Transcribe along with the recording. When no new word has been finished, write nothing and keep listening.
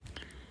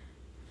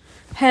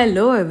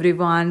Hello,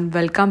 everyone.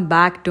 Welcome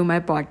back to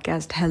my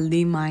podcast,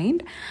 Healthy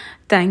Mind.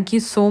 Thank you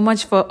so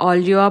much for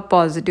all your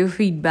positive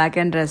feedback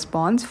and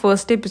response.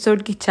 First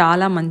episode ki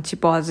chala manchi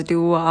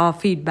positive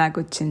feedback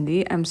వచ్చింది.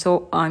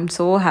 I'm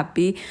so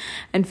happy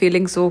and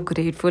feeling so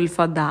grateful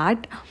for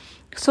that.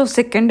 So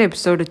second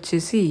episode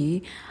వచ్చేసి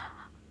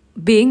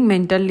being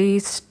mentally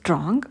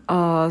strong.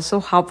 So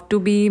how to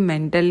be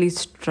mentally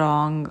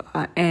strong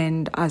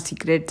and our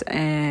secrets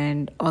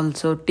and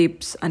also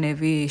tips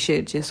అనేవి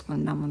share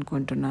చేసుకుందాం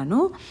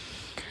అనుకుంటున్నాను.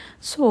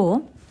 So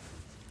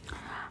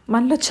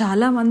మనలో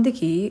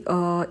చాలామందికి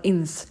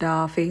Insta,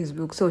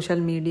 Facebook,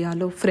 social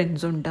మీడియాలో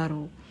friends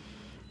ఉంటారు.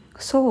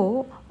 So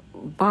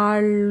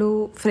వాళ్ళు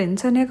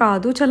friends అనే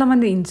కాదు,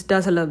 చాలామంది ఇన్స్టా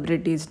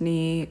సెలబ్రిటీస్ని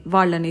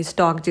వాళ్ళని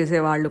స్టాక్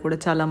చేసే వాళ్ళు కూడా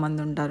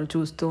చాలామంది ఉంటారు,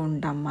 చూస్తూ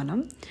ఉంటాం మనం.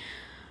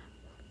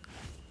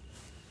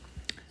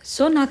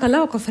 సో నాకు అలా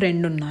ఒక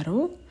ఫ్రెండ్ ఉన్నారు.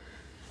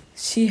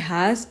 She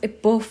has a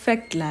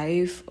perfect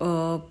life,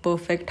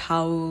 perfect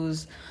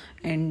house,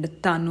 and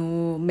తను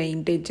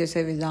మెయింటైన్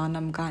చేసే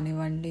విధానం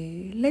కానివ్వండి,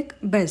 లైక్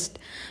బెస్ట్.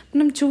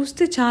 మనం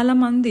చూస్తే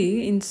చాలామంది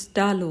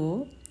ఇన్స్టాలో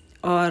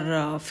ఆర్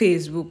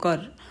ఫేస్బుక్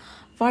ఆర్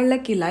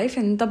వాళ్ళకి లైఫ్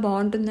ఎంత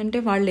బాగుంటుందంటే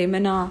వాళ్ళు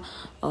ఏమైనా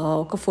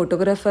ఒక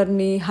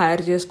ఫోటోగ్రాఫర్ని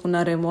హైర్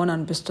చేసుకున్నారేమో అని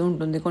అనిపిస్తూ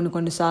ఉంటుంది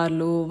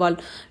కొన్నిసార్లు. వాళ్ళు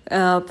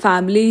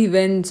ఫ్యామిలీ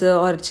ఈవెంట్స్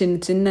ఆర్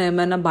చిన్న చిన్న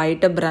ఏమైనా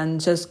బయట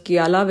బ్రాంచెస్కి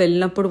అలా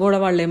వెళ్ళినప్పుడు కూడా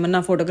వాళ్ళు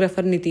ఏమైనా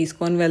ఫోటోగ్రాఫర్ని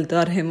తీసుకొని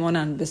వెళ్తారేమో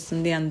అని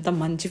అనిపిస్తుంది. అంత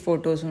మంచి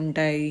ఫొటోస్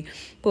ఉంటాయి,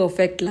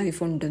 పర్ఫెక్ట్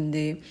లైఫ్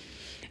ఉంటుంది.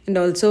 అండ్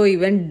ఆల్సో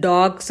ఈవెన్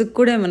డాగ్స్కి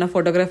కూడా ఏమైనా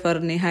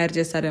ఫోటోగ్రాఫర్ని హైర్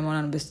చేస్తారేమో అని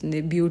అనిపిస్తుంది,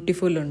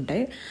 బ్యూటిఫుల్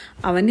ఉంటాయి.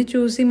 అవన్నీ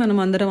చూసి మనం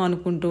అందరం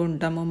అనుకుంటూ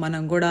ఉంటాము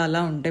మనం కూడా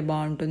అలా ఉంటే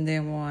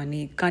బాగుంటుందేమో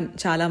అని.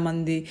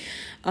 చాలామంది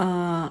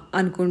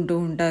అనుకుంటూ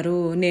ఉంటారు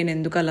నేను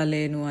ఎందుకు అలా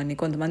లేను అని.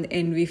 కొంతమంది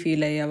ఎన్వి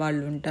ఫీల్ అయ్యే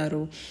వాళ్ళు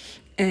ఉంటారు.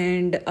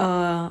 అండ్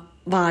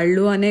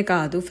వాళ్ళు అనే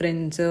కాదు,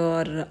 ఫ్రెండ్స్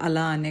ఆర్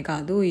అలా అనే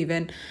కాదు,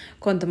 ఈవెన్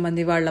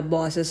కొంతమంది వాళ్ళ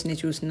బాసెస్ని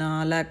చూసినా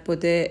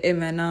లేకపోతే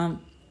ఏమైనా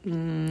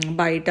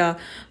బయట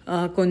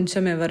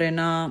కొంచెం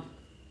ఎవరైనా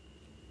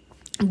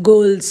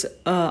గోల్స్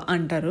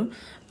అంటారు,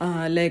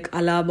 లైక్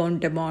అలా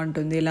ఉంటే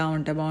బాగుంటుంది, ఇలా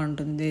ఉంటే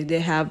బాగుంటుంది, దే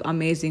హ్యావ్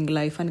అమేజింగ్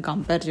లైఫ్ అని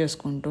కంపేర్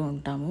చేసుకుంటూ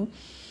ఉంటాము.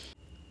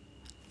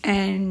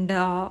 అండ్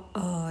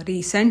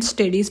రీసెంట్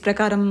స్టడీస్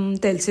ప్రకారం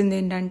తెలిసింది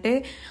ఏంటంటే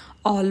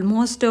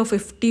ఆల్మోస్ట్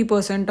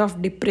 50% ఆఫ్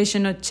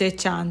డిప్రెషన్ వచ్చే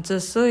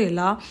ఛాన్సెస్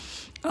ఇలా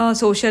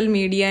సోషల్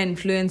మీడియా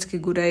ఇన్ఫ్లుయెన్స్కి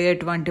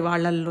గురయ్యేటువంటి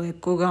వాళ్ళల్లో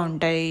ఎక్కువగా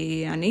ఉంటాయి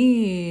అని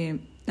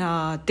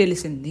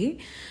తెలిసింది.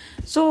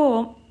 సో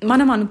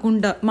మనం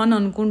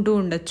అనుకుంటూ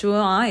ఉండొచ్చు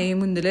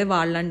ఏముందిలే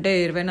వాళ్ళంటే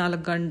 24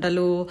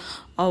 గంటలు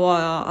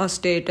ఆ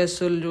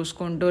స్టేటస్లు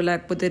చూసుకుంటూ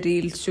లేకపోతే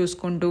రీల్స్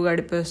చూసుకుంటూ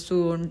గడిపేస్తూ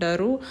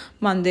ఉంటారు,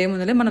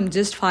 మనదేముందిలే మనం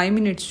జస్ట్ 5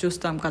 minutes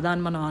చూస్తాం కదా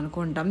అని మనం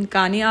అనుకుంటాం.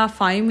 కానీ ఆ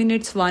 5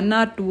 minutes 1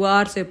 or 2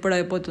 hours ఎప్పుడు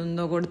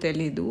అయిపోతుందో కూడా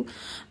తెలీదు.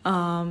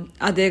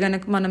 అదే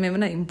కనుక మనం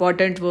ఏమైనా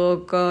ఇంపార్టెంట్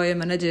వర్క్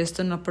ఏమైనా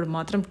చేస్తున్నప్పుడు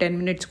మాత్రం 10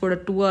 minutes కూడా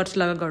 2 hours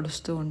లాగా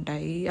గడుస్తూ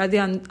ఉంటాయి. అది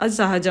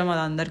సహజం,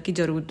 అది అందరికీ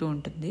జరుగుతూ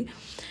ఉంటుంది.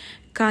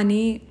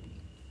 కానీ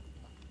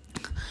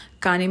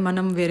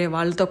మనం వేరే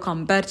వాళ్ళతో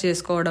కంపేర్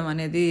చేసుకోవడం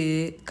అనేది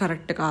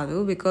కరెక్ట్ కాదు.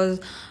 బికాజ్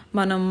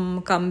మనం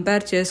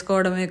కంపేర్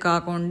చేసుకోవడమే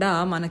కాకుండా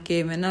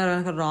మనకేమైనా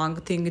రాంగ్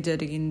థింగ్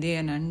జరిగింది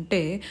అని అంటే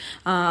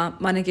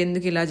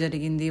మనకెందుకు ఇలా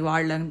జరిగింది,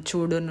 వాళ్ళని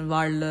చూడు,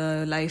 వాళ్ళ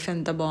లైఫ్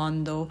ఎంత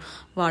బాగుందో,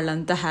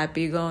 వాళ్ళంతా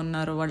హ్యాపీగా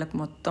ఉన్నారు, వాళ్ళకి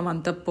మొత్తం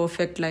అంత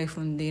పర్ఫెక్ట్ లైఫ్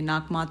ఉంది,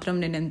 నాకు మాత్రం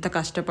నేను ఎంత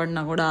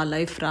కష్టపడినా కూడా ఆ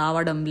లైఫ్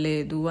రావడం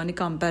లేదు అని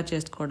కంపేర్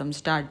చేసుకోవడం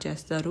స్టార్ట్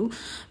చేస్తారు.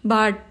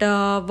 బట్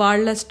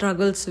వాళ్ళ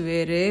స్ట్రగుల్స్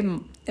వేరే.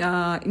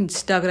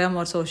 Instagram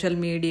are social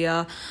media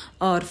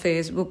are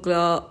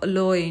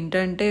ఫేస్బుక్లో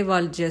ఏంటంటే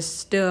వాళ్ళు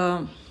జస్ట్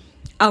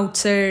అవుట్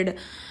సైడ్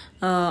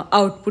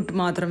అవుట్పుట్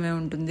మాత్రమే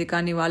ఉంటుంది,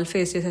 కానీ వాళ్ళు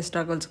ఫేస్ చేసే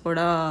స్ట్రగుల్స్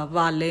కూడా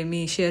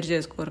వాళ్ళేమీ షేర్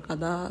చేసుకోరు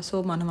కదా. సో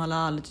మనం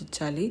అలా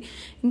ఆలోచించాలి.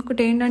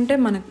 ఇంకొకటి ఏంటంటే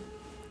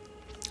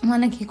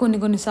మనకి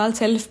కొన్నిసార్లు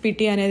సెల్ఫ్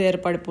పిటీ అనేది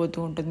ఏర్పడిపోతూ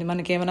ఉంటుంది.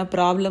 మనకేమైనా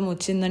ప్రాబ్లం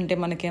వచ్చిందంటే,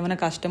 మనకేమైనా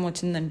కష్టం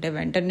వచ్చిందంటే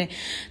వెంటనే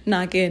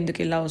నాకే ఎందుకు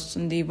ఇలా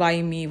వస్తుంది, వై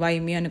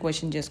మీ అని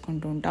క్వశ్చన్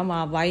చేసుకుంటూ ఉంటాం.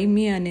 ఆ వై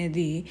మీ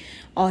అనేది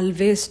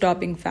always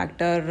stopping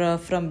factor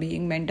from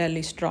being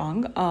mentally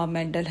strong.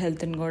 Mental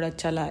హెల్త్ని కూడా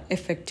చాలా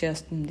ఎఫెక్ట్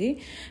చేస్తుంది.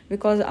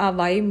 బికాజ్ ఆ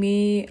వై మీ,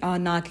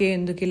 నాకే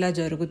ఎందుకు ఇలా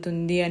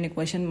జరుగుతుంది అని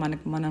క్వశ్చన్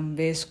మనం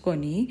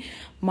వేసుకొని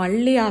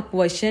మళ్ళీ ఆ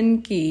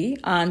క్వశ్చన్కి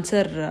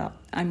ఆన్సర్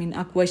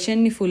ఆ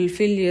క్వశ్చన్ని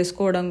ఫుల్ఫిల్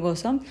చేసుకోవడం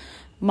కోసం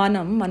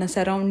మనం మన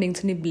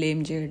సరౌండింగ్స్ని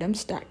బ్లేమ్ చేయడం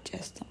స్టార్ట్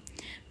చేస్తాం,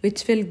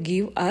 which will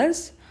give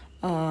us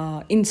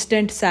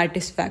instant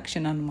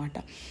satisfaction అనమాట.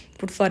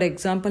 ఇప్పుడు ఫర్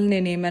ఎగ్జాంపుల్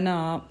నేను ఏమైనా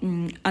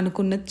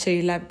అనుకున్నది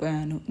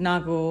చేయలేకపోయాను,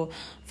 నాకు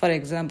ఫర్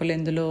ఎగ్జాంపుల్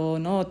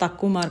ఎందులోనో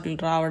తక్కువ మార్కులు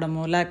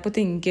రావడమో లేకపోతే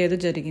ఇంకేదో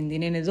జరిగింది,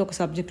 నేను ఏదో ఒక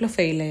సబ్జెక్ట్లో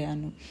ఫెయిల్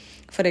అయ్యాను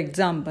ఫర్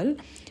ఎగ్జాంపుల్.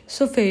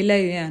 సో ఫెయిల్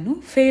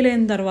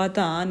అయిన తర్వాత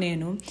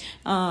నేను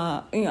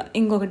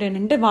ఇంకొకటి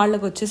ఏంటంటే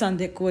వాళ్ళకి వచ్చేసి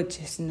అంత ఎక్కువ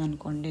వచ్చేసింది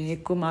అనుకోండి,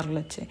 ఎక్కువ మార్కులు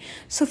వచ్చాయి.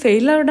 సో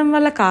ఫెయిల్ అవ్వడం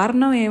వల్ల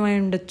కారణం ఏమై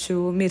ఉండొచ్చు,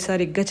 మీరు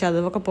సరిగ్గా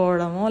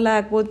చదవకపోవడమో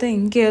లేకపోతే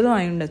ఇంకేదో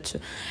అయి ఉండొచ్చు.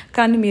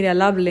 కానీ మీరు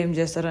ఎలా బ్లేమ్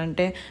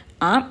చేస్తారంటే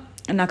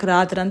నాకు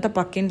రాత్రంతా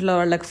పక్కింట్లో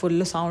వాళ్ళకి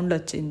ఫుల్ సౌండ్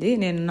వచ్చింది,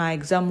 నేను నా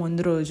ఎగ్జామ్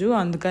ముందు రోజు,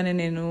 అందుకని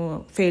నేను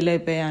ఫెయిల్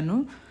అయిపోయాను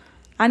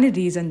అని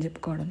రీజన్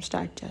చెప్పుకోవడం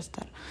స్టార్ట్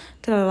చేస్తారు.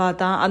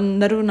 తర్వాత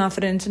అందరూ నా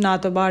ఫ్రెండ్స్,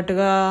 నాతో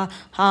పాటుగా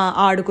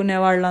ఆడుకునే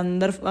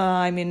వాళ్ళందరూ,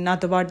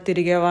 నాతో పాటు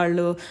తిరిగే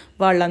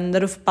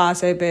వాళ్ళందరూ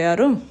పాస్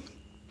అయిపోయారు,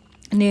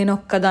 నేను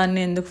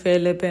ఒక్కదాన్ని ఎందుకు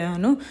ఫెయిల్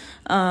అయిపోయాను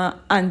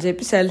అని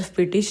చెప్పి సెల్ఫ్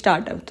పిటీ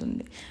స్టార్ట్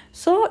అవుతుంది.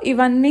 సో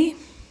ఇవన్నీ,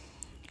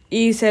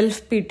 ఈ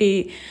సెల్ఫ్ పిటీ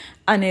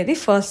అనేది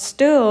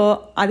ఫస్ట్,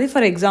 అది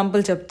ఫర్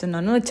ఎగ్జాంపుల్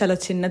చెప్తున్నాను, చాలా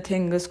చిన్న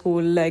థింగ్,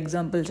 స్కూల్లో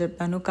ఎగ్జాంపుల్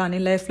చెప్పాను, కానీ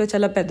లైఫ్లో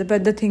చాలా పెద్ద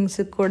పెద్ద థింగ్స్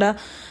కూడా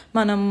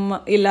మనం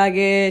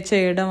ఇలాగే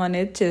చేయడం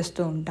అనేది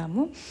చేస్తూ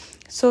ఉంటాము.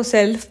 సో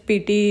సెల్ఫ్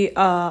పిటీ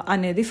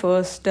అనేది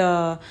ఫస్ట్,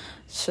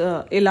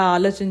 ఇలా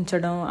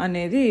ఆలోచించడం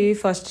అనేది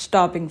ఫస్ట్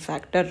స్టాపింగ్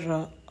ఫ్యాక్టర్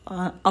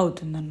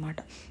అవుతుందన్నమాట.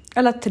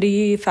 అలా 3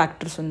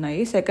 ఫ్యాక్టర్స్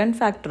ఉన్నాయి. సెకండ్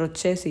ఫ్యాక్టర్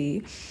వచ్చేసి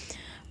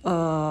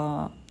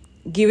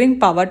giving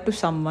power to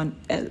someone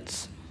else.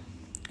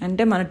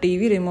 అంటే మన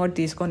టీవీ రిమోట్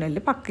తీసుకొని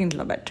వెళ్ళి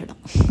పక్కింట్లో పెట్టడం.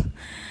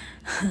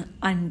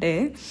 అంటే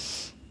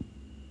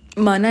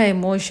మన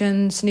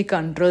ఎమోషన్స్ని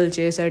కంట్రోల్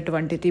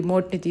చేసేటువంటి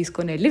రిమోట్ని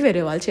తీసుకొని వెళ్ళి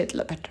వేరే వాళ్ళ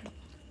చేతిలో పెట్టడం.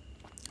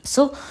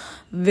 సో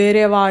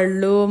వేరే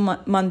వాళ్ళు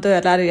మనతో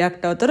ఎలా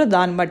రియాక్ట్ అవుతారో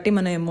దాన్ని బట్టి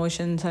మన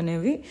ఎమోషన్స్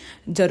అనేవి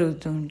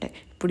జరుగుతూ ఉంటాయి.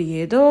 ఇప్పుడు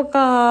ఏదో ఒక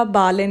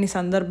బాలేని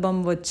సందర్భం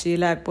వచ్చి,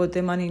 లేకపోతే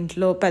మన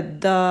ఇంట్లో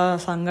పెద్ద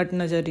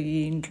సంఘటన జరిగి,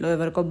 ఇంట్లో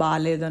ఎవరికో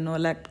బాగాలేదనో,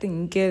 లేకపోతే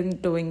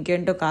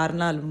ఇంకేంటో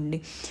కారణాలు ఉండి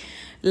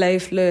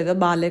లైఫ్లో ఏదో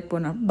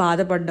బాగాలేకపోయినా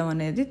బాధపడడం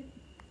అనేది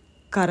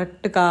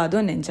కరెక్ట్ కాదు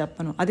అని నేను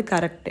చెప్పను, అది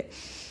కరెక్టే.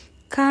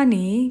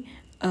 కానీ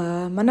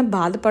మనం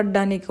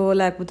బాధపడడానికో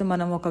లేకపోతే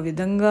మనం ఒక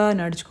విధంగా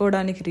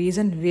నడుచుకోవడానికి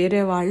రీజన్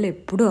వేరే వాళ్ళు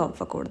ఎప్పుడూ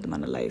అవ్వకూడదు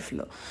మన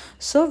లైఫ్లో.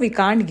 So we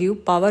can't give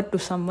power to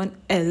someone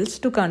else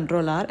to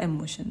control our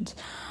emotions.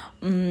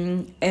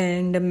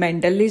 And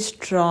mentally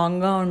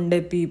స్ట్రాంగ్గా ఉండే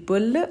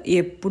పీపుల్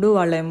ఎప్పుడు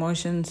వాళ్ళ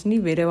ఎమోషన్స్ని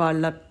వేరే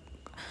వాళ్ళ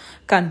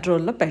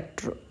కంట్రోల్లో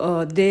పెట్టరు.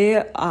 They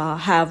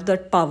have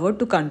that power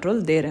to control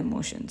there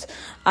emotions.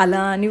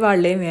 అలా అని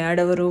వాళ్ళు ఏమి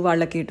ఏడవరు,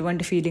 వాళ్ళకి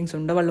ఎటువంటి ఫీలింగ్స్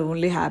ఉండవు, వాళ్ళు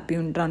ఓన్లీ హ్యాపీ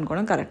ఉంటారు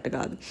అనుకోవడం కరెక్ట్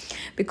కాదు.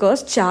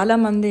 బికాస్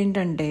చాలామంది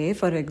ఏంటంటే,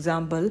 ఫర్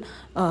ఎగ్జాంపుల్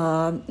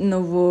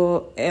నువ్వు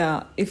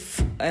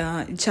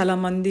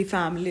చాలామంది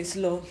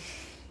ఫ్యామిలీస్లో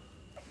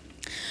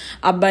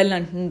అబ్బాయిలు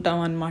అంటుంటాం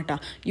అనమాట,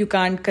 యూ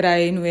కాంట్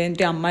క్రై,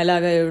 నువ్వేంటి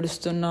అమ్మాయిలాగా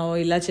ఏడుస్తున్నావు,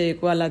 ఇలా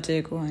చేయకు అలా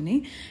చేయకు అని.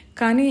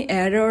 కానీ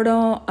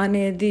ఏడవడం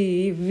అనేది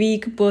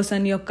వీక్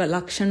పర్సన్ యొక్క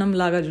లక్షణం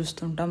లాగా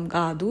చూస్తుంటాం,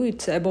 కాదు.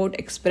 It's about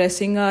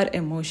expressing hour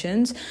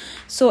emotions.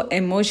 So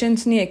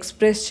ఎమోషన్స్ని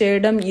ఎక్స్ప్రెస్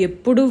చేయడం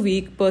ఎప్పుడు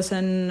వీక్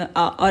పర్సన్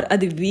ఆర్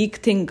అది వీక్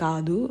థింగ్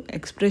కాదు.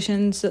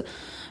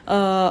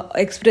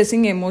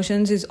 Expressing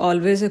emotions is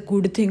always a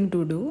good thing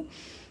to do.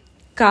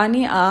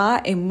 కానీ ఆ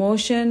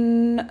ఎమోషన్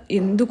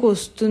ఎందుకు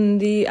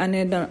వస్తుంది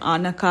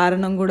అన్న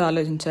కారణం కూడా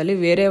ఆలోచించాలి.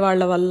 వేరే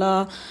వాళ్ళ వల్ల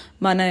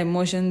మన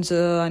ఎమోషన్స్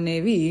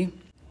అనేవి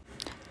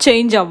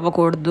చేంజ్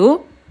అవ్వకూడదు.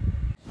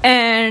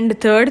 అండ్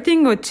థర్డ్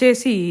థింగ్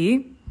వచ్చేసి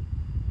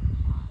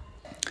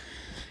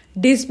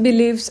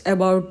డిస్బిలీవ్స్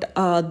అబౌట్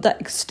ద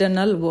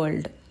ఎక్స్టర్నల్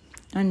వరల్డ్.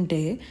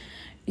 అంటే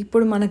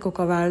ఇప్పుడు మనకు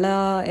ఒకవేళ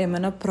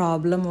ఏమైనా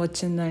ప్రాబ్లం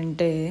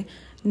వచ్చిందంటే,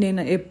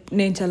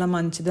 నేను చాలా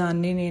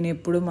మంచిదాన్ని, నేను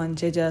ఎప్పుడు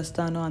మంచి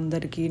చేస్తాను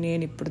అందరికీ,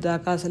 నేను ఇప్పుడు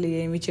దాకా అసలు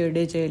ఏమి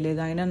చెడే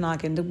చేయలేదు, అయినా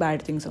నాకెందుకు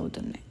బ్యాడ్ థింగ్స్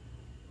అవుతున్నాయి,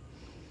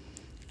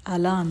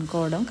 అలా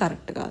అనుకోవడం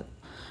కరెక్ట్ కాదు.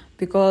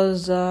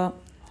 బికాజ్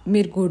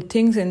మీరు గుడ్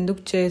థింగ్స్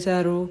ఎందుకు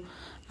చేశారు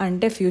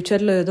అంటే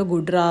ఫ్యూచర్లో ఏదో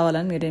గుడ్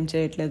రావాలని మీరేం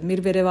చేయట్లేదు.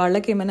 మీరు వేరే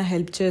వాళ్ళకి ఏమైనా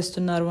హెల్ప్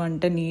చేస్తున్నారు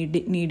అంటే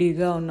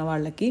నీడీగా ఉన్న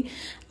వాళ్ళకి,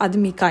 అది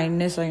మీ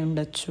కైండ్నెస్ అయి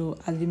ఉండొచ్చు,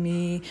 అది మీ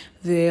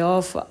way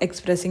of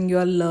expressing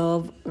your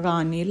love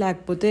కానీ,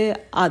 లేకపోతే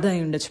అది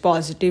అయి ఉండొచ్చు,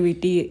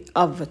 పాజిటివిటీ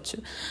అవ్వచ్చు.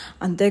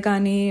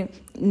 అంతేకాని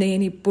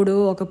నేను ఇప్పుడు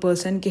ఒక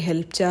పర్సన్కి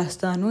హెల్ప్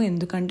చేస్తాను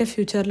ఎందుకంటే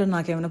ఫ్యూచర్లో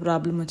నాకు ఏమైనా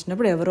ప్రాబ్లం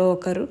వచ్చినప్పుడు ఎవరో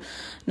ఒకరు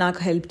నాకు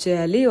హెల్ప్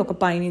చేయాలి, ఒక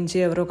పైనుంచి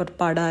ఎవరో ఒకరు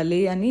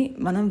పడాలి అని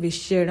మనం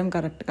విష్ చేయడం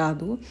కరెక్ట్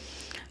కాదు.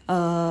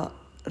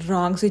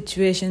 రాంగ్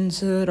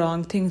సిచ్యువేషన్స్,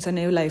 రాంగ్ థింగ్స్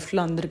అనేవి లైఫ్లో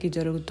అందరికీ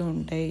జరుగుతూ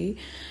ఉంటాయి.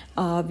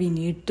 We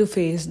need to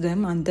face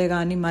them.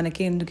 అంతేగాని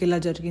మనకి ఎందుకు ఇలా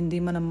జరిగింది,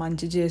 మనం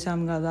మంచి చేసాం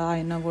కదా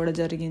అయినా కూడా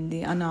జరిగింది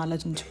అని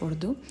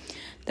ఆలోచించకూడదు.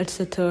 That's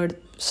the third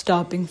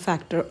stopping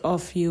factor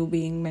of you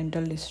being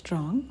mentally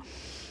strong.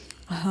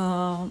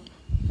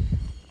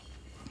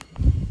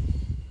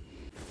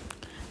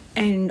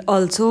 And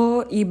also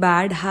ఈ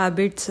బ్యాడ్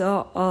హ్యాబిట్స్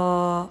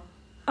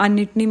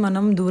అన్నిటినీ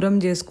మనం దూరం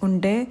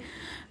చేసుకుంటే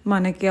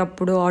మనకి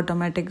అప్పుడు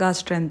ఆటోమేటిక్గా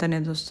స్ట్రెంగ్త్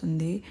అనేది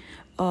వస్తుంది.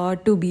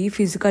 To be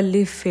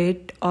physically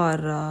fit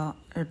or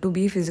to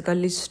be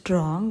physically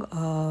strong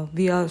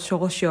we're so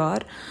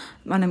sure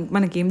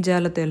మనకేం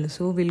చేయాలో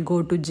తెలుసు. Will go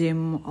to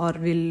gym or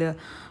will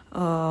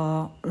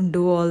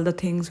do all the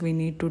things we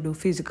need to do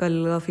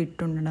ఫిజికల్గా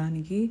ఫిట్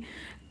ఉండడానికి.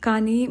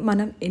 కానీ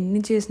మనం ఎన్ని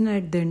చేసినా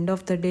at the end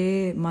of the day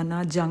మన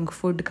జంక్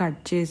ఫుడ్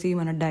కట్ చేసి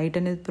మన డైట్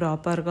అనేది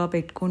ప్రాపర్గా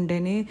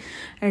పెట్టుకుంటేనే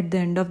at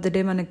the end of the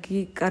day మనకి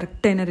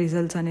కరెక్ట్ అయిన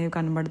రిజల్ట్స్ అనేవి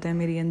కనబడతాయి.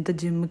 మీరు ఎంత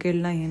జిమ్కి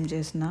వెళ్ళినా ఏం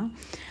చేసినా.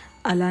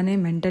 అలానే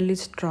మెంటల్లీ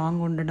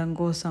స్ట్రాంగ్ ఉండడం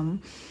కోసం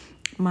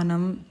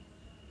మనం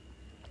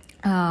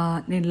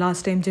నేను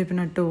లాస్ట్ టైం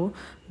చెప్పినట్టు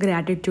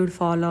గ్రాటిట్యూడ్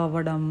ఫాలో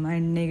అవ్వడం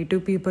అండ్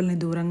నెగిటివ్ పీపుల్ని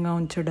దూరంగా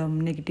ఉంచడం,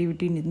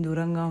 నెగిటివిటీని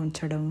దూరంగా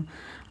ఉంచడం,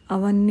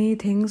 అవన్నీ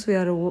things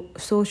we're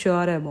so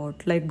sure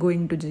about, like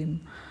going to gym.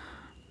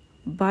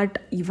 But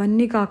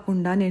ఇవన్నీ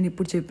కాకుండా నేను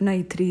ఇప్పుడు చెప్పిన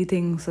ఈ 3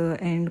 థింగ్స్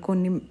అండ్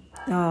కొన్ని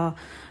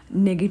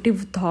నెగిటివ్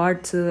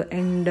థాట్స్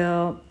అండ్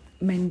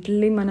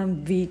మెంటల్లీ మనం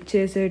వీక్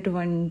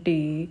చేసేటువంటి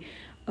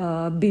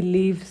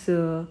బిలీఫ్స్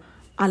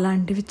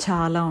అలాంటివి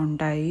చాలా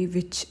ఉంటాయి,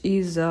 which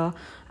is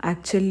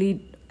actually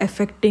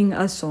affecting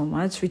us so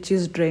much, which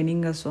is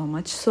draining us so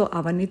much. So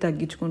అవన్నీ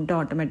తగ్గించుకుంటే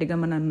ఆటోమేటిక్గా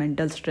మన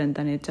మెంటల్ స్ట్రెంగ్త్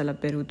అనేది చాలా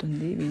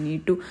పెరుగుతుంది. We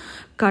need to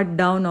cut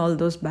down all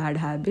those bad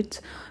habits.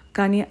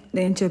 కానీ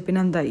నేను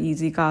చెప్పినంత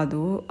ఈజీ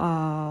కాదు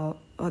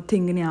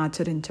థింగ్ని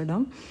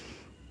ఆచరించడం,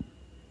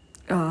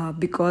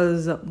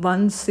 because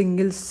one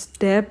single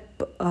step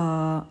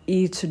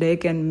each day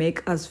can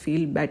make us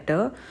feel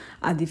better.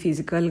 అది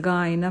ఫిజికల్గా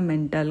అయినా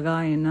మెంటల్గా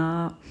అయినా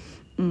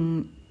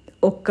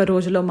ఒక్క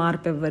రోజులో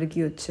మార్పు ఎవ్వరికి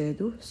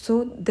వచ్చేది. So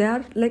they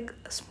are like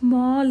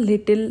small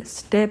little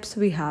steps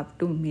we have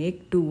to make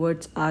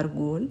towards our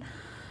goal.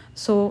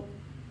 So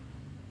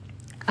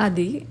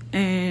అది.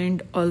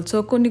 అండ్ ఆల్సో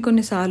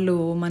కొన్నిసార్లు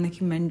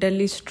మనకి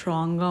మెంటల్లీ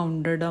స్ట్రాంగ్గా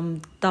ఉండడం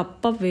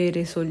తప్ప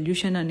వేరే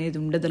సొల్యూషన్ అనేది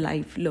ఉండదు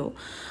లైఫ్లో.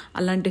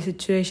 అలాంటి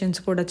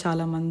సిచ్యువేషన్స్ కూడా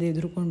చాలామంది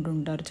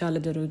ఎదుర్కొంటుంటారు,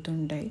 చాలా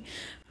జరుగుతుంటాయి.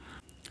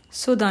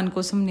 సో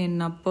దానికోసం నేను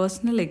నా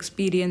పర్సనల్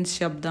ఎక్స్పీరియన్స్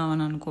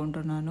చెప్దామని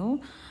అనుకుంటున్నాను.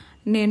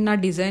 నేను నా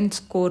డిజైన్స్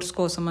కోర్స్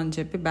కోసం అని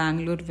చెప్పి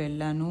బెంగళూరు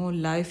వెళ్ళాను.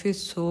 Life is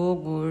so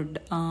good.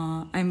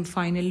 I'm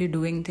finally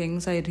doing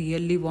things I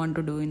really want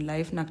to do in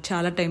life. నాకు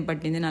చాలా టైం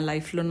పట్టింది నా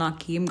లైఫ్లో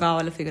నాకు ఏం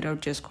కావాలో ఫిగర్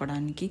అవుట్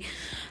చేసుకోవడానికి.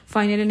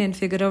 ఫైనల్లీ నేను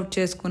ఫిగర్ అవుట్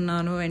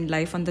చేసుకున్నాను అండ్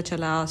లైఫ్ అంతా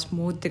చాలా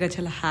స్మూత్గా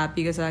చాలా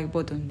హ్యాపీగా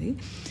సాగిపోతుంది.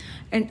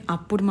 అండ్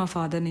అప్పుడు మా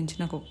ఫాదర్ నుంచి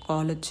నాకు ఒక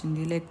కాల్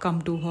వచ్చింది, like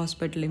come to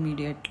hospital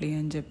immediately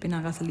అని చెప్పి.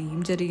 నాకు అసలు ఏం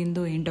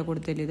జరిగిందో ఏంటో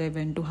కూడా తెలియదు. I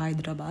went to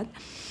Hyderabad.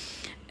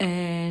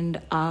 And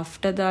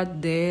after that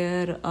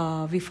there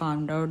we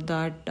found out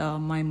that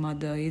my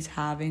mother is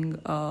having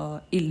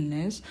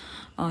illness.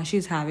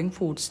 She's having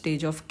 4th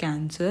stage of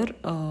cancer.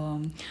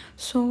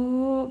 So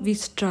we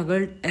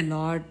struggled a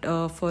lot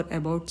for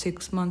about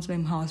 6 months.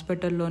 మేము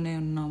హాస్పిటల్లోనే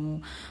ఉన్నాము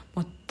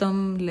మొత్తం.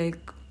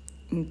 లైక్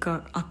ఇంకా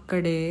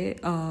అక్కడే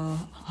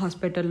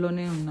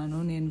హాస్పిటల్లోనే ఉన్నాను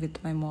నేను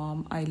with my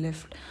mom. I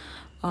left.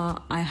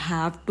 I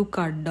have to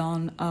cut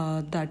down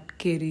that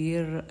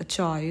career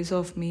choice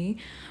of me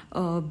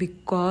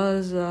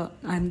because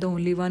I'm the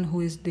only one who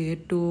is there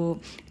to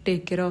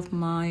take care of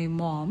my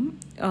mom.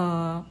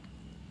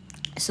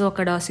 So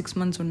అక్కడ 6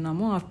 months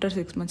ఉన్నాము. After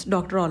 6 months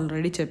doctor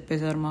already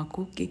చెప్పేశారు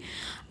మాకు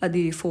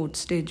అది 4th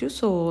stage,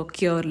 సో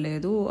cure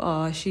లేదు.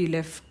 She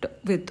left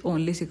with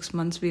only 6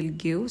 months will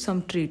give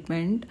some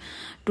treatment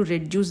to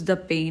reduce the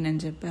pain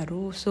అని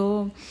చెప్పారు. So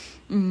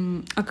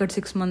అక్కడ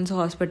 6 months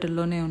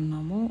హాస్పిటల్లోనే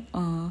ఉన్నాము.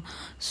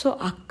 సో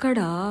అక్కడ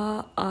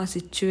ఆ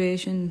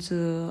సిచ్యువేషన్స్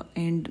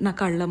అండ్ నా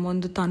కళ్ళ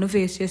ముందు తను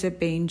ఫేస్ చేసే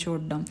పెయిన్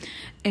చూడడం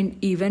అండ్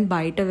ఈవెన్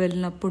బయట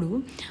వెళ్ళినప్పుడు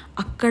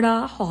అక్కడ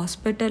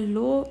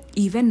హాస్పిటల్లో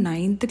ఈవెన్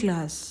 9th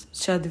class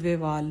చదివే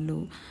వాళ్ళు,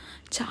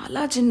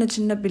 చాలా చిన్న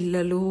చిన్న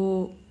పిల్లలు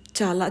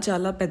చాలా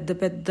చాలా పెద్ద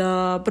పెద్ద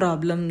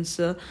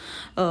ప్రాబ్లమ్స్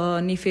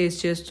ని ఫేస్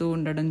చేస్తూ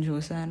ఉండడం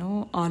చూశాను.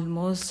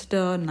 ఆల్మోస్ట్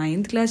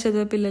 9th class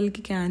చదివే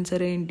పిల్లలకి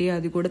క్యాన్సర్ ఏంటి,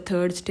 అది కూడా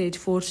 3rd stage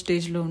 4th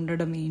stageలో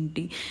ఉండడం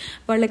ఏంటి,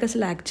 వాళ్ళకి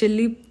అసలు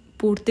యాక్చువల్లీ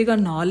పూర్తిగా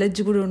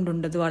నాలెడ్జ్ కూడా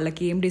ఉండదు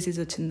వాళ్ళకి ఏం డిసీజ్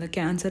వచ్చిందో,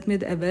 క్యాన్సర్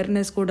మీద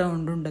అవేర్నెస్ కూడా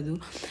ఉండదు.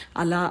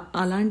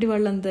 అలాంటి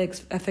వాళ్ళంతా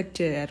ఎఫెక్ట్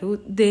చేయారు.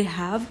 దే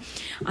హ్యావ్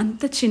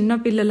అంత చిన్న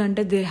పిల్లలు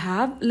అంటే they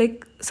have like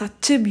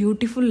such a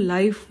beautiful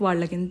life.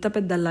 వాళ్ళకి ఎంత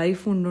పెద్ద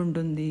లైఫ్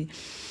ఉంటుంది.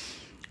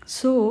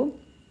 సో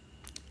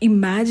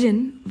ఇమాజిన్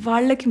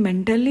వాళ్ళకి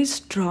మెంటల్లీ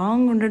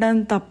స్ట్రాంగ్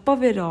ఉండడం తప్ప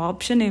వేరే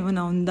ఆప్షన్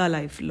ఏమైనా ఉందా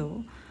లైఫ్లో?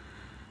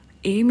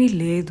 ఏమీ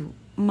లేదు.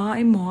 My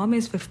mom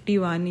is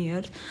 51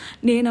 years.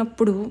 నేను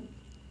అప్పుడు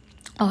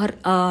ఆర్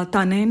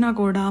తనైనా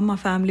కూడా మా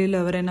ఫ్యామిలీలో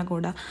ఎవరైనా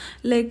కూడా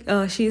like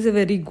she is a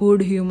very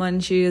good human,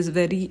 she is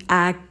very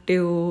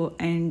active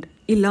and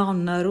ఇలా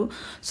ఉన్నారు.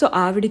 సో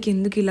ఆవిడికి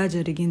ఎందుకు ఇలా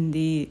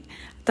జరిగింది,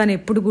 తను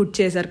ఎప్పుడు గుడ్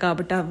చేశారు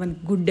కాబట్టి అవన్నీ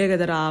గుడ్డే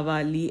కదా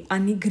రావాలి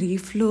అని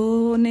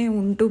గ్రీఫ్లోనే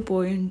ఉంటూ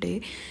పోయింటే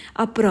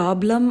ఆ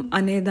ప్రాబ్లం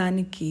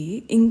అనేదానికి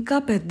ఇంకా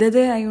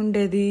పెద్దదే అయి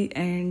ఉండేది.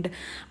 అండ్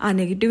ఆ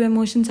నెగిటివ్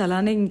ఎమోషన్స్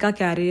అలానే ఇంకా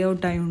క్యారీ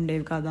అవుట్ అయి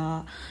ఉండేవి కదా.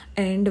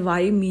 అండ్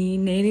వై మీ,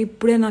 నేను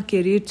ఇప్పుడే నా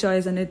కెరీర్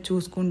చాయిస్ అనేది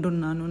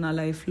చూసుకుంటున్నాను నా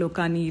లైఫ్లో,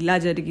 కానీ ఇలా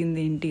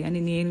జరిగింది ఏంటి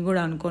అని నేను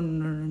కూడా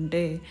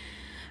అనుకుంటుంటే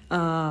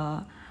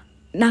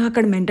నాకు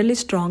అక్కడ మెంటలీ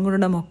స్ట్రాంగ్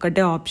ఉండడం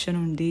ఒక్కటే ఆప్షన్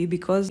ఉంది.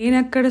 బికాజ్ నేను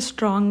అక్కడ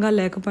స్ట్రాంగ్గా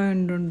లేకపోయి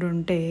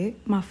ఉంటుంటే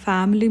మా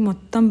ఫ్యామిలీ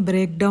మొత్తం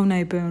బ్రేక్ డౌన్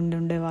అయిపోయి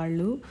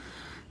ఉండేవాళ్ళు.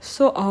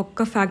 సో ఆ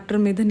ఒక్క ఫ్యాక్టర్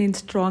మీద నేను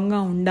స్ట్రాంగ్గా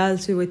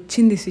ఉండాల్సి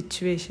వచ్చింది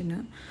సిచ్యువేషన్.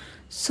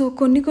 సో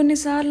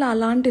కొన్నిసార్లు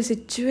అలాంటి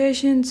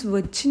సిచ్యువేషన్స్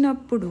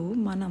వచ్చినప్పుడు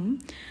మనం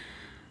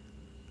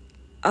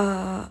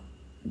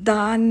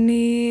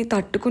దాన్ని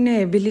తట్టుకునే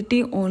ability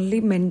only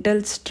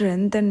mental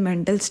strength and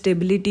mental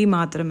stability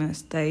మాత్రమే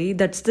వస్తాయి.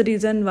 That's the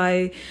reason why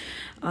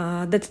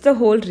that's the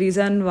whole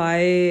reason why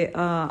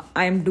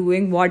I'm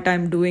doing what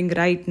I'm doing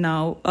right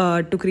now,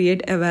 to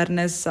create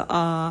awareness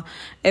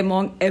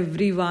among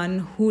everyone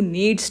who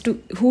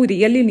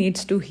really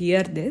needs to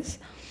hear this.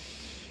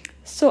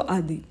 So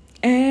అది.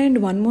 And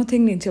one more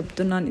thing నేను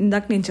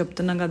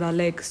చెప్తున్నాను కదా,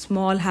 like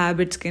small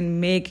habits can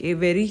make a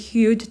very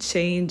huge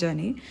change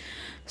అని.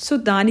 So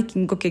దానికి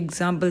ఇంకొక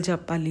example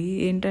చెప్పాలి.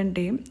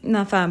 ఏంటంటే,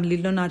 నా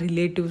ఫ్యామిలీలో నా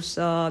రిలేటివ్స్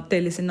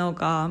తెలిసిన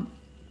ఒక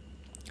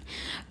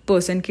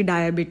పర్సన్కి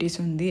డయాబెటీస్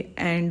ఉంది,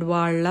 అండ్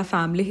వాళ్ళ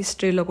ఫ్యామిలీ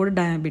హిస్టరీలో కూడా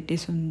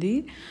డయాబెటీస్ ఉంది.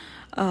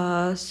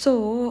 సో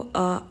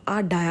ఆ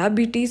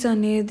డయాబెటీస్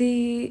అనేది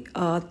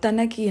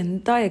తనకి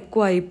ఎంత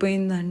ఎక్కువ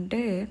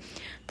అయిపోయిందంటే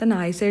తన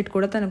ఐసైట్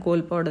కూడా తను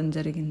కోల్పోవడం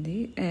జరిగింది.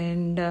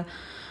 అండ్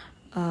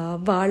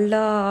వాళ్ళ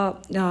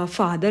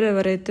ఫాదర్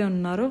ఎవరైతే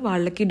ఉన్నారో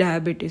వాళ్ళకి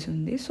డయాబెటీస్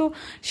ఉంది. సో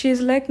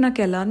షీఈ్ లైక్, నాకు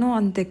ఎలానో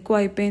అంత ఎక్కువ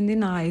అయిపోయింది,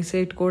 నా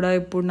ఐసైట్ కూడా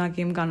ఇప్పుడు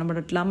నాకేం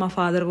కనబడట్లా. మా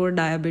ఫాదర్ కూడా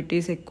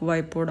డయాబెటీస్ ఎక్కువ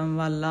అయిపోవడం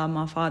వల్ల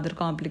మా ఫాదర్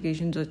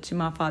కాంప్లికేషన్స్ వచ్చి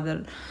మా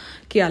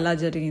ఫాదర్కి అలా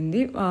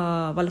జరిగింది,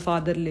 వాళ్ళ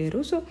ఫాదర్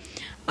లేరు, సో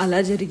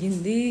అలా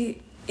జరిగింది.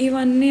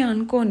 ఇవన్నీ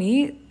అనుకొని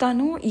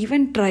తను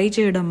ఈవెన్ ట్రై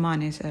చేయడం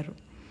మానేశారు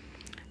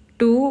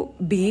to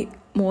be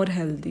more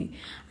healthy.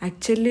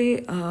 Actually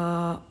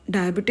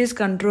diabetes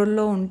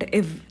కంట్రోల్లో ఉంటే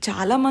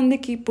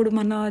చాలామందికి ఇప్పుడు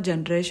మన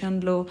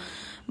జనరేషన్లో,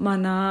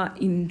 మన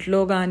ఇంట్లో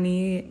కానీ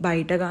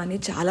బయట కానీ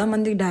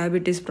చాలామందికి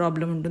డయాబెటీస్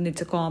ప్రాబ్లం ఉంటుంది.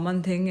 It's a common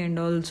thing. And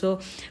also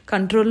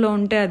కంట్రోల్లో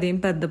ఉంటే అదేం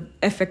పెద్ద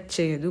ఎఫెక్ట్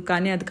చేయదు,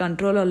 కానీ అది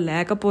కంట్రోల్లో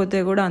లేకపోతే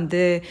కూడా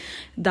అంతే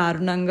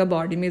దారుణంగా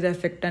బాడీ మీద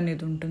ఎఫెక్ట్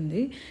అనేది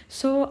ఉంటుంది.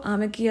 సో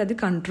ఆమెకి అది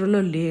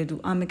కంట్రోల్లో లేదు.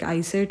 ఆమెకి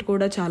ఐసైట్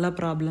కూడా చాలా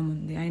ప్రాబ్లం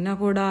ఉంది. అయినా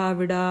కూడా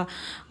ఆవిడ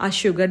ఆ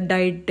షుగర్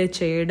డైట్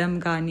చేయడం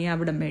కానీ,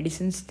 ఆవిడ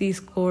మెడిసిన్స్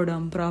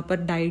తీసుకోవడం,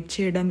 ప్రాపర్ డైట్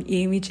చేయడం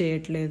ఏమీ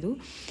చేయట్లేదు.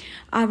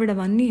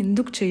 ఆవిడవన్నీ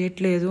ఎందుకు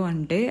చేయట్లేదు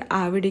అంటే,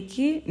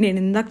 ఆవిడకి నేను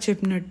ఇందాక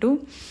చెప్పినట్టు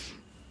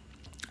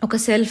ఒక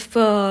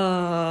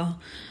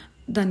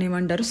దాన్ని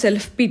ఏమంటారు,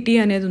 సెల్ఫ్ పిటీ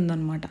అనేది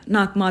ఉందన్నమాట.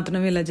 నాకు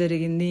మాత్రం ఇలా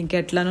జరిగింది,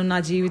 ఇంకెట్లానో నా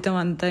జీవితం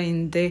అంతా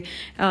ఇంతే,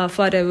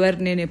 ఫర్ ఎవర్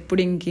నేను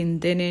ఎప్పుడు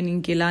ఇంకింతే, నేను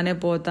ఇంక ఇలానే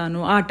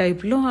పోతాను, ఆ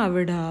టైప్లో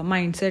ఆవిడ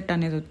మైండ్ సెట్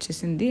అనేది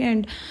వచ్చేసింది.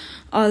 అండ్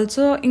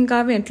ఆల్సో ఇంకా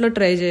ఆమె ఎట్లా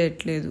ట్రై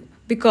చేయట్లేదు,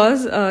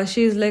 బికాజ్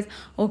షీఈ్ లైక్,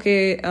 ఓకే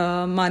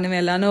మనం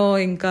ఎలానో,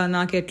 ఇంకా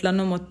నాకు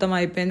ఎట్లానో మొత్తం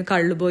అయిపోయింది,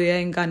 కళ్ళు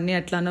పోయాయి, ఇంకా అన్నీ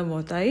ఎట్లానో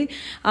పోతాయి,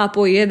 ఆ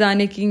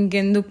పోయేదానికి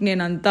ఇంకెందుకు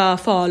నేను అంతా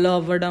ఫాలో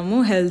అవ్వడము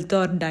హెల్త్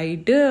ఆర్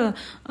డైట్,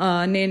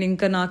 నేను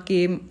ఇంకా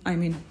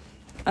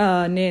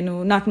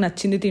నాకు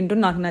నచ్చింది తింటూ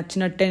నాకు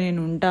నచ్చినట్టే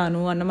నేను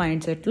ఉంటాను అన్న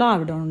మైండ్ సెట్లో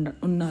ఆవిడ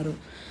ఉన్నారు.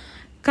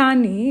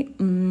 కానీ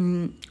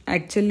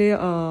యాక్చువల్లీ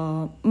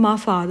మా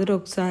ఫాదర్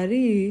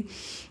ఒకసారి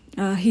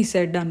హీ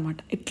సెడ్ అనమాట,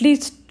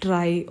 అట్లీస్ట్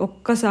ట్రై,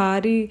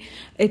 ఒక్కసారి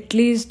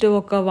అట్లీస్ట్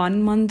ఒక 1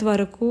 month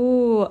వరకు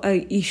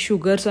ఈ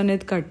షుగర్స్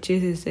అనేది కట్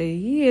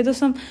చేసేసాయి, ఏదో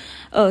సమ్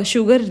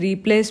షుగర్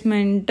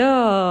రీప్లేస్మెంట్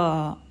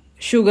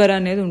షుగర్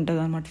అనేది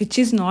ఉంటుంది అనమాట, which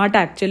is not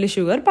actually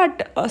sugar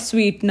but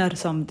sweetener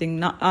something.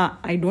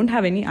 I don't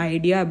have any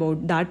idea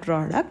about that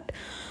product,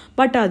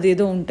 but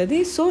అదేదో ఉంటుంది.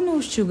 సో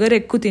నువ్వు షుగర్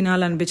ఎక్కువ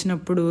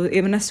తినాలనిపించినప్పుడు,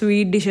 ఏమైనా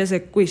స్వీట్ డిషెస్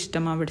ఎక్కువ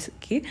ఇష్టం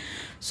ఆవిడకి,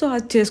 సో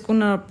అది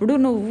చేసుకున్నప్పుడు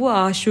నువ్వు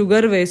ఆ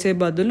షుగర్ వేసే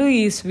బదులు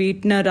ఈ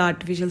స్వీట్నర్,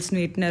 ఆర్టిఫిషియల్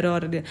స్వీట్నర్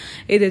ఆర్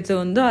ఏదైతే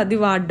ఉందో అది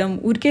వాడడం,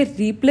 ఊరికే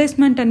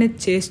రీప్లేస్మెంట్ అనేది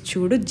చేసి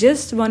చూడు.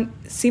 జస్ట్ 1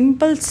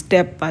 simple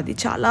స్టెప్, అది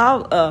చాలా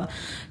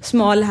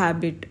స్మాల్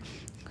హ్యాబిట్.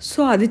 సో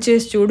అది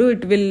చేసి చూడు,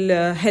 ఇట్ విల్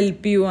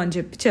హెల్ప్ యూ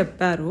అని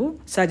చెప్పారు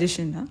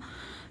సజెషన్.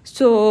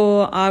 సో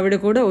ఆవిడ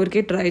కూడా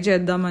ఊరికే ట్రై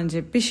చేద్దామని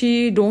చెప్పి, she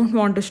don't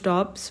want to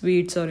stop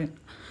sweets are,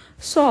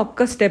 so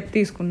ఒక్క స్టెప్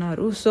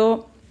తీసుకున్నారు. సో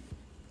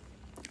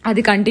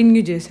అది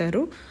కంటిన్యూ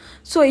చేశారు.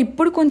 సో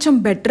ఇప్పుడు కొంచెం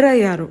బెటర్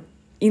అయ్యారు.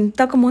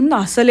 ఇంతకుముందు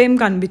అసలేం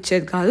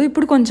కనిపించేది కాదు,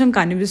 ఇప్పుడు కొంచెం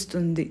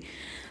కనిపిస్తుంది.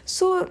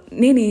 సో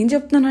నేనేం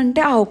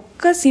చెప్తున్నానంటే, ఆ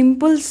ఒక్క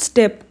simple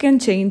step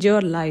can change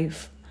your life.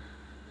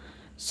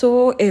 So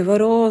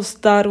ఎవరో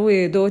వస్తారు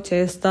ఏదో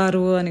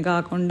చేస్తారు అని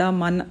కాకుండా,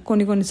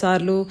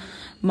 కొన్నిసార్లు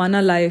మన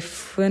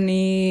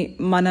లైఫ్ని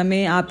మనమే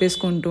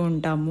ఆపేసుకుంటూ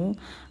ఉంటాము.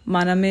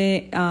 మనమే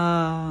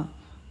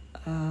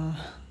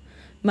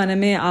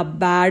ఆ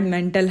బ్యాడ్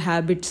మెంటల్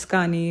హ్యాబిట్స్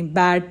కానీ,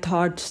 బ్యాడ్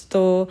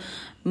థాట్స్తో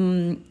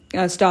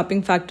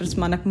స్టాపింగ్ ఫ్యాక్టర్స్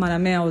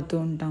మనమే అవుతూ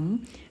ఉంటాము.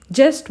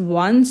 Just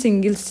 1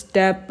 single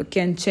step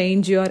can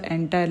change your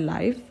entire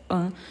life.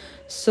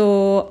 So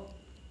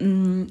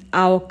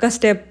ఆ ఒక్క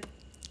స్టెప్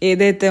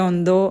ఏదైతే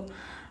ఉందో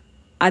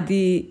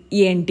అది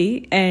ఏంటి,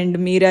 అండ్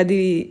మీరు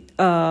అది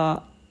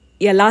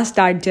ఎలా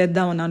స్టార్ట్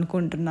చేద్దామని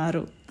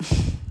అనుకుంటున్నారు,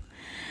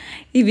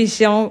 ఈ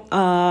విషయం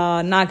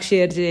నాకు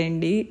షేర్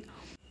చేయండి.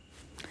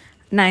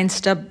 నా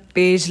ఇన్స్టా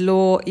పేజ్లో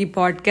ఈ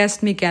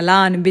పాడ్కాస్ట్ మీకు ఎలా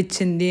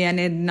అనిపించింది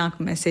అనేది నాకు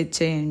మెసేజ్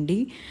చేయండి.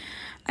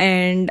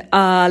 And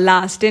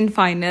last and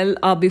final,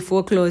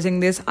 before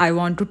closing this, I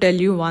want to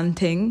tell you one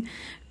thing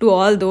to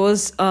all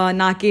those,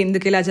 నాకే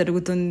ఎందుకు ఇలా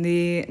జరుగుతుంది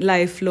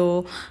లైఫ్లో,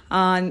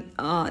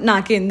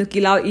 నాకే ఎందుకు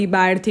ఇలా ఈ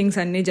బ్యాడ్ థింగ్స్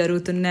అన్నీ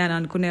జరుగుతున్నాయి అని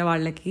అనుకునే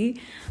వాళ్ళకి,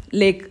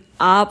 లైక్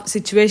ఆ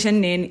సిచ్యువేషన్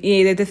నేను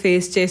ఏదైతే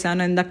ఫేస్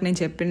చేశానో, ఇందాక నేను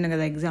చెప్పాను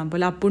కదా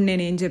ఎగ్జాంపుల్, అప్పుడు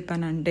నేను ఏం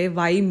చెప్పానంటే,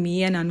 వై మీ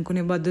అని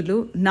అనుకునే బదులు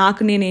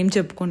నాకు నేనేం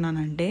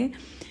చెప్పుకున్నానంటే,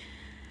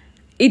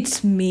 it's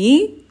me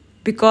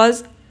because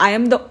I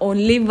am the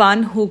only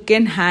one who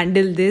can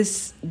handle this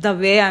the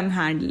way I'm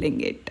handling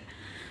it.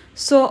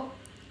 So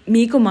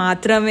మీకు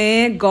మాత్రమే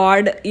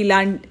గాడ్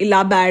ఇలా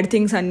బ్యాడ్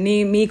థింగ్స్ అన్నీ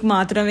మీకు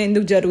మాత్రమే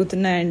ఎందుకు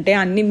జరుగుతున్నాయంటే,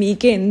 అన్నీ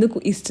మీకే ఎందుకు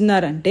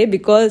ఇస్తున్నారంటే,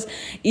 బికాజ్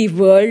ఈ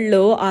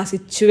వరల్డ్లో ఆ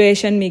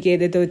సిచ్యువేషన్ మీకు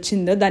ఏదైతే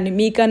వచ్చిందో దాన్ని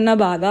మీకన్నా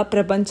బాగా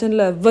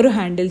ప్రపంచంలో ఎవ్వరు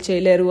హ్యాండిల్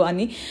చేయలేరు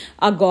అని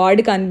ఆ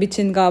గాడ్కి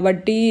అనిపించింది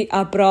కాబట్టి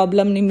ఆ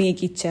ప్రాబ్లమ్ని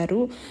మీకు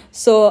ఇచ్చారు.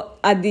 సో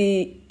అది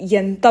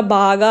ఎంత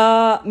బాగా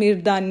మీరు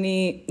దాన్ని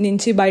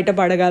నుంచి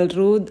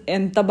బయటపడగలరు,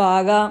 ఎంత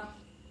బాగా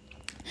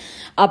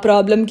ఆ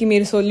ప్రాబ్లంకి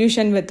మీరు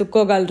సొల్యూషన్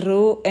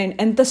వెతుక్కోగలరు, అండ్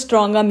ఎంత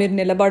స్ట్రాంగ్గా మీరు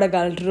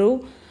నిలబడగలరు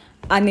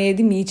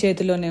అనేది మీ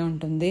చేతిలోనే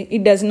ఉంటుంది.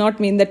 It does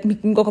not mean that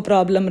మీకు ఇంకొక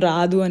ప్రాబ్లం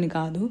రాదు అని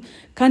కాదు,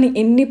 కానీ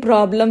ఎన్ని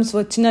ప్రాబ్లమ్స్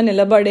వచ్చినా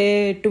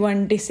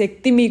నిలబడేటువంటి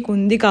శక్తి మీకు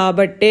ఉంది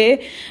కాబట్టే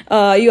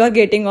you are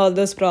getting all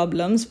those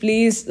problems.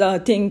 Please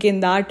think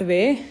in that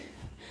way.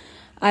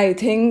 I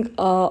think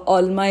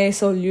all my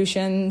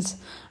solutions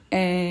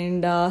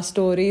and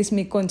stories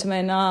మీకు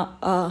కొంచెమైనా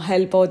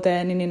హెల్ప్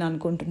అవుతాయని నేను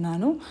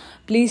అనుకుంటున్నాను.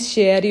 Please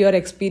share your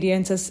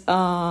experiences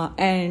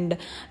and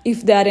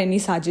if they are any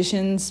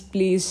suggestions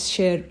please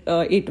share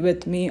it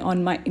with me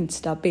on my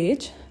insta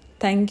page.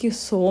 Thank you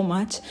so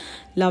much.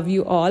 Love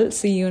you all.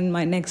 See you in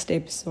my next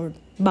episode.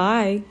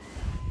 Bye.